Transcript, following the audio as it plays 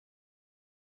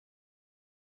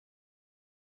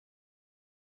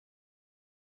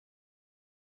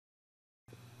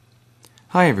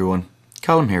Hi everyone,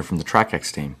 Callum here from the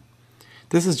trakax team.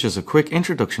 This is just a quick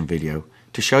introduction video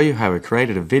to show you how I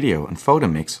created a video and photo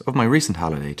mix of my recent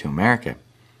holiday to America.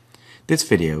 This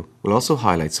video will also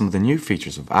highlight some of the new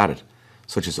features I've added,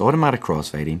 such as automatic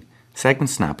crossfading, segment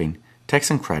snapping,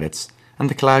 text and credits, and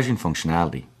the collaging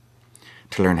functionality.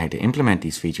 To learn how to implement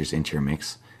these features into your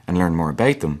mix and learn more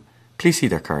about them, please see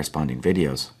their corresponding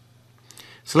videos.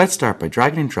 So let's start by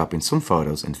dragging and dropping some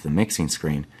photos into the mixing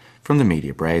screen from the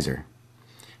media browser.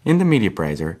 In the media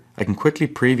browser, I can quickly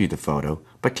preview the photo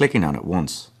by clicking on it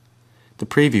once. The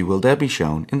preview will then be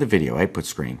shown in the video output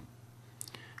screen.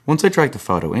 Once I drag the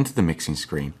photo into the mixing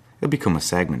screen, it will become a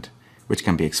segment, which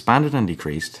can be expanded and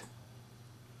decreased,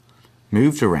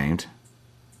 moved around,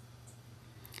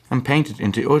 and painted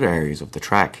into other areas of the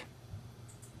track.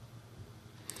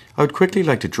 I would quickly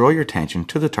like to draw your attention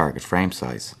to the target frame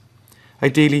size.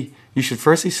 Ideally, you should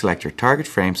firstly select your target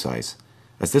frame size,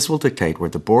 as this will dictate where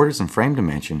the borders and frame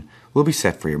dimension will be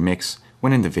set for your mix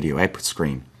when in the video output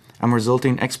screen and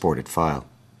resulting exported file.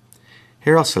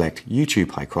 Here I'll select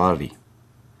YouTube High Quality.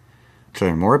 To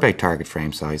learn more about target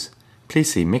frame size,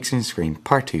 please see Mixing Screen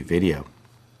Part 2 video.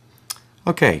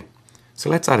 Okay, so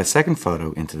let's add a second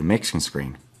photo into the mixing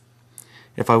screen.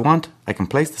 If I want, I can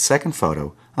place the second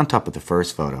photo on top of the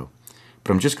first photo,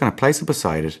 but I'm just going to place it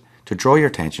beside it to draw your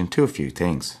attention to a few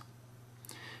things.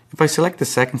 If I select the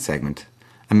second segment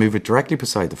and move it directly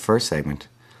beside the first segment,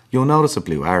 you'll notice a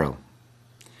blue arrow.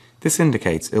 This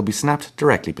indicates it will be snapped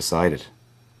directly beside it.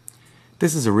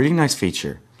 This is a really nice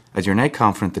feature, as you're now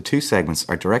confident the two segments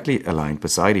are directly aligned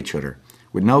beside each other,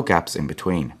 with no gaps in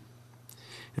between.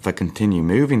 If I continue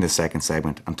moving the second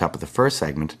segment on top of the first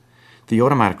segment, the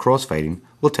automatic crossfading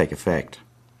will take effect.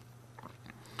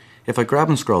 If I grab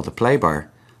and scroll the play bar,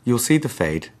 you'll see the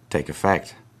fade take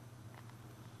effect.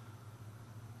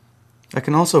 I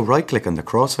can also right-click on the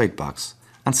crossfade box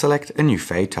and select a new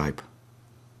fade type.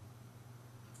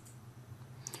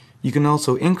 You can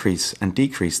also increase and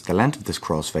decrease the length of this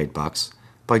crossfade box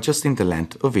by adjusting the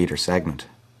length of either segment.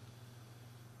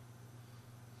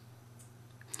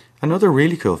 Another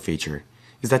really cool feature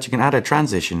is that you can add a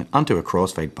transition onto a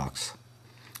crossfade box.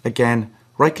 Again,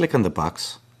 right-click on the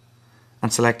box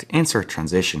and select Insert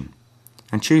Transition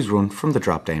and choose Run from the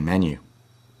drop-down menu.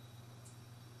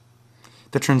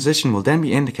 The transition will then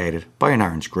be indicated by an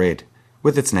orange grid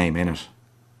with its name in it.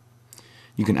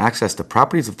 You can access the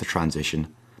properties of the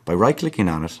transition by right-clicking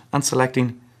on it and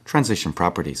selecting Transition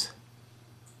Properties.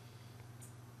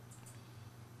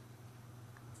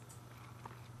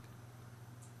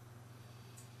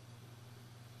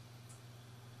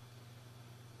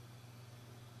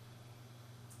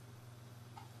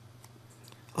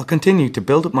 I'll continue to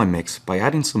build up my mix by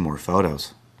adding some more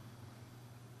photos.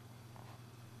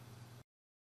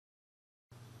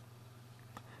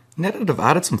 Now that I've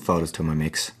added some photos to my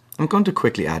mix, I'm going to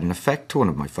quickly add an effect to one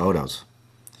of my photos.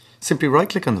 Simply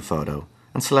right-click on the photo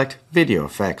and select Video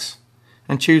Effects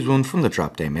and choose one from the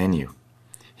drop-down menu.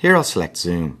 Here I'll select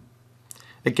Zoom.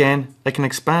 Again, I can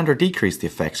expand or decrease the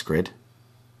effects grid,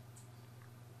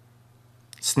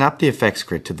 snap the effects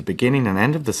grid to the beginning and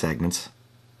end of the segments,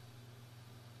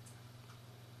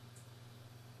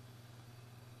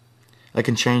 I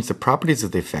can change the properties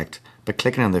of the effect by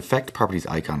clicking on the Effect Properties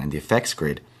icon in the effects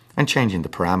grid and changing the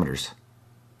parameters.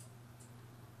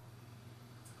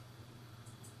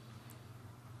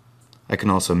 I can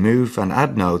also move and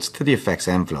add nodes to the effects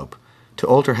envelope to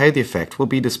alter how the effect will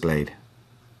be displayed.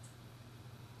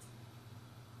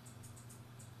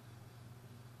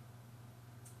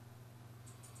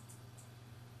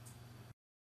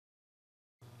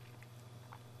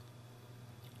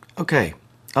 Okay,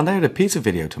 I'll now add a piece of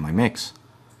video to my mix.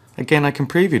 Again, I can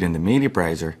preview it in the media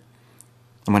browser,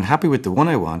 and when happy with the one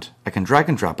I want, I can drag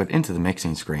and drop it into the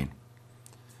mixing screen.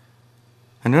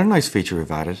 Another nice feature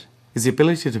we've added is the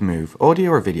ability to move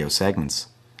audio or video segments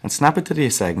and snap it to the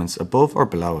segments above or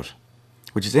below it,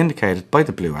 which is indicated by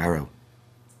the blue arrow.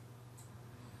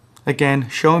 Again,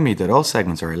 showing me that all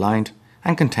segments are aligned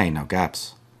and contain no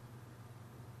gaps.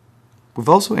 We've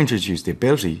also introduced the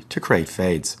ability to create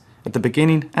fades at the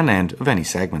beginning and end of any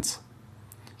segments.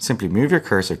 Simply move your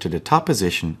cursor to the top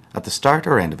position at the start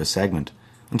or end of a segment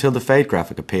until the fade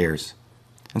graphic appears,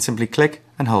 and simply click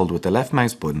and hold with the left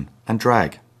mouse button and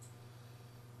drag.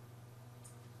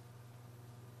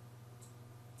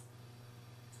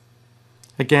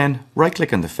 Again,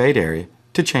 right-click on the fade area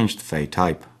to change the fade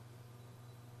type.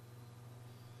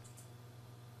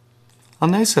 I'll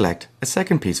now select a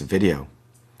second piece of video.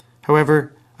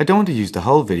 However, I don't want to use the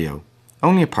whole video,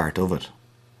 only a part of it.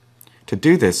 To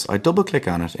do this, I double-click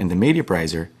on it in the media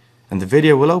browser and the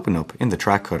video will open up in the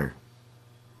track cutter.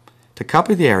 To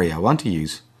copy the area I want to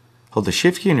use, hold the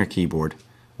Shift key on your keyboard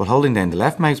while holding down the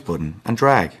left mouse button and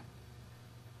drag.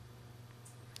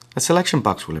 A selection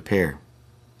box will appear.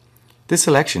 This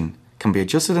selection can be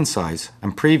adjusted in size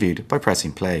and previewed by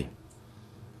pressing play.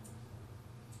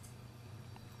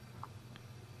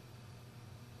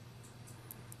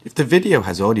 If the video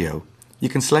has audio, you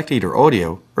can select either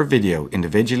audio or video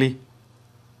individually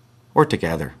or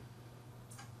together.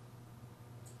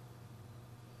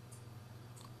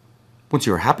 Once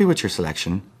you are happy with your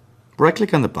selection,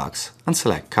 right-click on the box and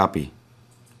select Copy.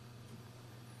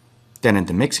 Then in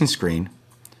the mixing screen,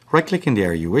 right-click in the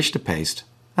area you wish to paste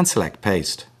and select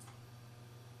Paste.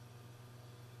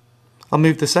 I'll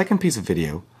move the second piece of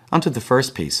video onto the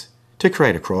first piece to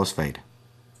create a crossfade.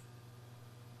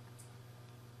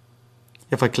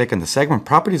 If I click on the segment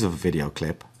properties of a video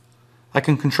clip, I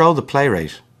can control the play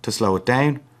rate to slow it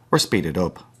down or speed it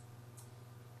up.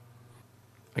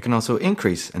 I can also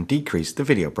increase and decrease the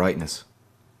video brightness,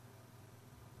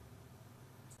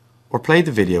 or play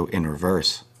the video in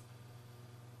reverse.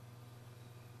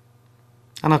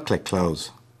 And I'll click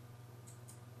Close.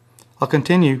 I'll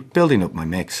continue building up my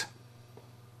mix.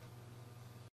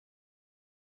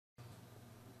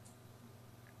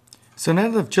 So now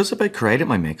that I've just about created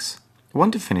my mix, I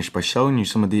want to finish by showing you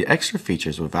some of the extra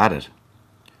features we've added.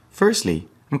 Firstly,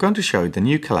 I'm going to show you the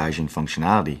new collaging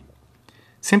functionality.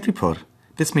 Simply put,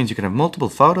 this means you can have multiple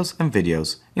photos and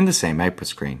videos in the same output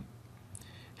screen.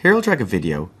 Here I'll drag a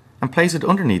video and place it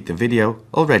underneath the video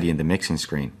already in the mixing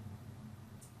screen.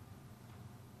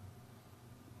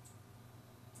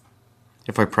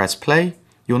 If I press play,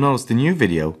 you'll notice the new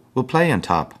video will play on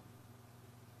top.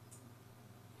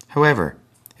 However,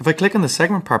 if I click on the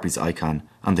segment properties icon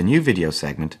on the new video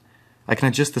segment, I can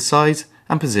adjust the size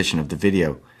and position of the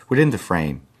video within the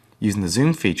frame using the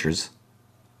zoom features,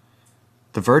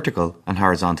 the vertical and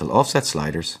horizontal offset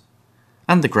sliders,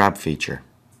 and the grab feature.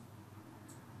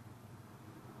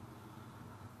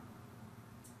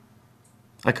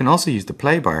 I can also use the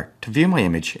play bar to view my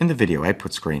image in the video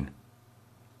output screen.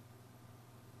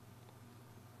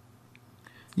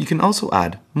 You can also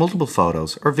add multiple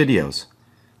photos or videos,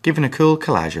 giving a cool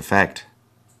collage effect.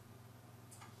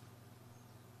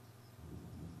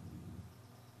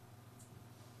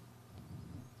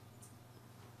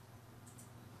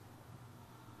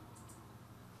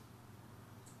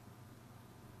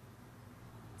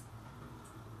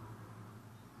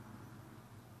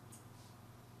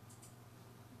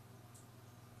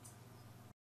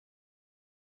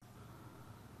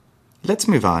 Let's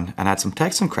move on and add some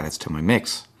text and credits to my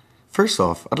mix. First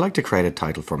off, I'd like to create a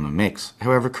title for my mix.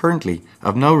 However, currently I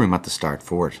have no room at the start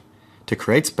for it. To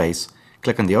create space,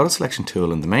 click on the Auto Selection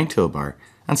tool in the main toolbar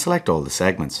and select all the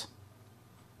segments.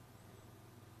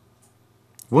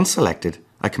 Once selected,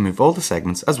 I can move all the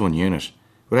segments as one unit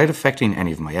without affecting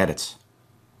any of my edits.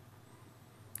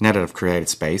 Now that I've created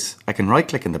space, I can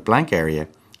right-click in the blank area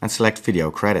and select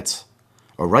Video Credits,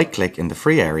 or right-click in the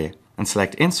free area and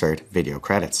select Insert Video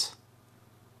Credits.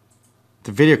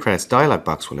 The Video Credits dialog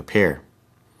box will appear.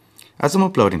 As I'm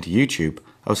uploading to YouTube,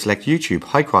 I will select YouTube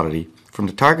High Quality from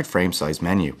the Target Frame Size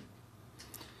menu.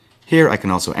 Here I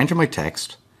can also enter my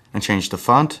text and change the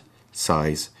font,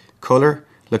 size, colour,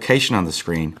 location on the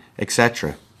screen,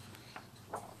 etc.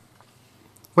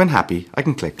 When happy, I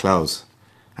can click Close,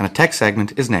 and a text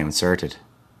segment is now inserted.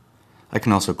 I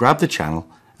can also grab the channel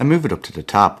and move it up to the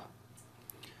top.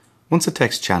 Once a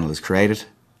text channel is created,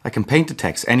 I can paint the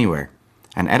text anywhere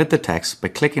and edit the text by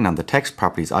clicking on the text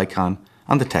properties icon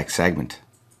on the text segment.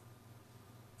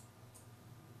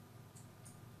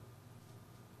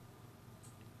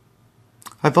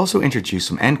 I've also introduced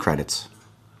some end credits.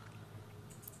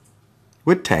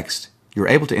 With text, you're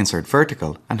able to insert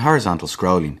vertical and horizontal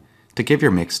scrolling to give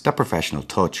your mix that professional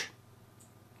touch.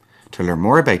 To learn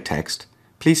more about text,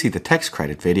 please see the text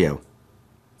credit video.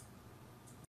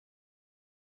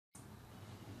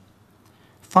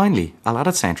 Finally, I'll add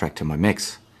a soundtrack to my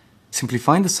mix. Simply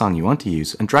find the song you want to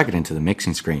use and drag it into the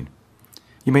mixing screen.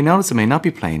 You may notice it may not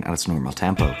be playing at its normal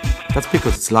tempo. That's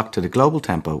because it's locked to the global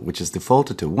tempo, which is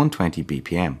defaulted to 120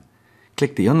 BPM.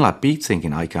 Click the Unlock Beat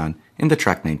Syncing icon in the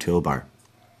track name toolbar.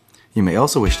 You may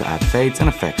also wish to add fades and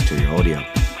effects to your audio.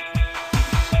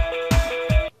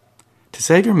 To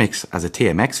save your mix as a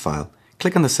TMX file,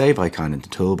 click on the Save icon in the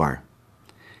toolbar.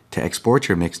 To export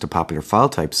your mix to popular file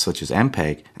types such as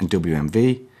MPEG and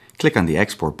WMV, click on the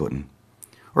Export button,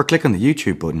 or click on the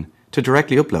YouTube button to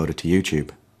directly upload it to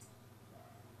YouTube.